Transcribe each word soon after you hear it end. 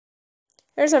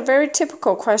Here's a very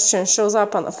typical question shows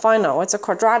up on the final. It's a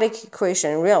quadratic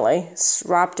equation, really. It's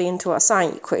wrapped into a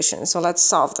sine equation. So let's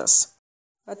solve this.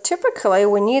 Typically,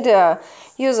 we need to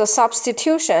use a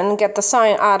substitution, get the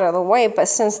sign out of the way, but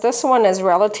since this one is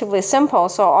relatively simple,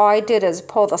 so all I did is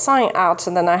pull the sign out,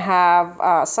 and then I have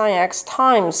sine x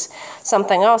times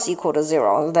something else equal to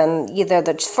 0. Then either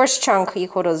the first chunk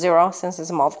equal to 0, since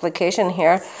it's multiplication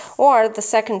here, or the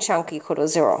second chunk equal to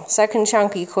 0. Second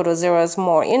chunk equal to 0 is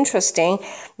more interesting.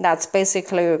 That's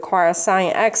basically requires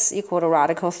sine x equal to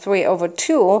radical 3 over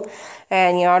 2.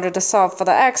 And in order to solve for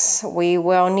the x, we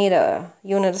will need a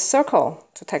unit circle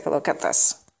to take a look at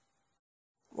this.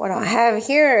 What I have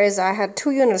here is I had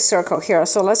 2 unit circles here.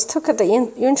 So let's look at the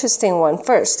interesting one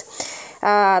first.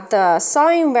 The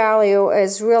sine value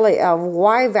is really a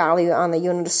y value on the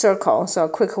unit circle. So a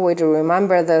quick way to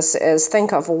remember this is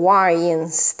think of y in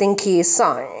stinky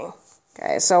sine.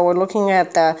 Okay, so we're looking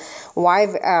at the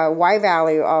y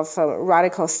value of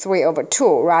radical 3 over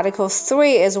 2. Radical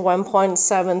 3 is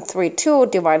 1.732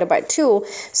 divided by 2,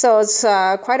 so it's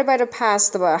quite a bit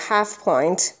past the half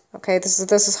point. Okay, this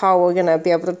is how we're going to be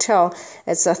able to tell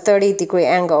it's a 30-degree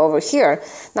angle over here.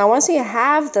 Now, once you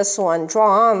have this one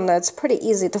drawn, that's pretty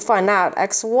easy to find out.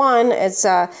 x1 is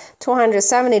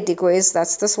 270 degrees.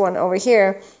 That's this one over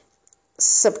here.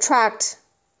 Subtract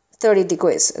 30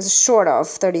 degrees. It's short of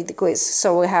 30 degrees,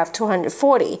 so we have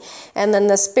 240. And then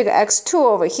this big x2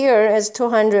 over here is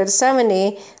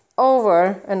 270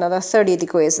 over another 30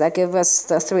 degrees. That gives us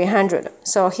the 300.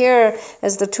 So here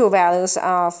is the two values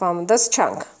from this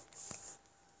chunk.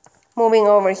 Moving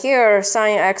over here,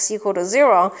 sine x equal to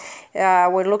 0,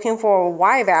 we're looking for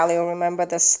y value. Remember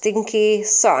the stinky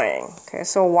sine. Okay,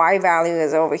 so y value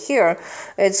is over here.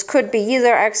 It could be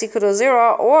either x equal to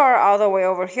 0 or all the way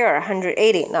over here,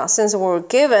 180. Now, since we're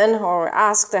given or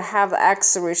asked to have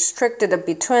x restricted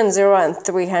between 0 and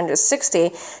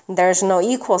 360, there's no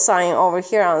equal sign over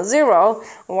here on 0.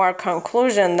 Our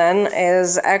conclusion then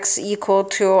is x equal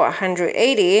to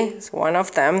 180, is one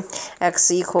of them,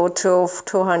 x equal to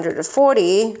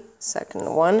 240,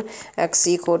 second one, x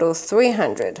equal to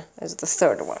 300 is the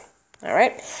third one. All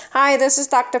right. Hi, this is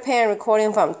Dr. Pan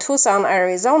recording from Tucson,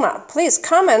 Arizona. Please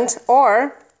comment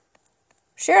or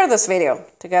share this video.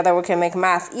 Together we can make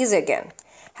math easy again.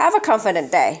 Have a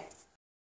confident day.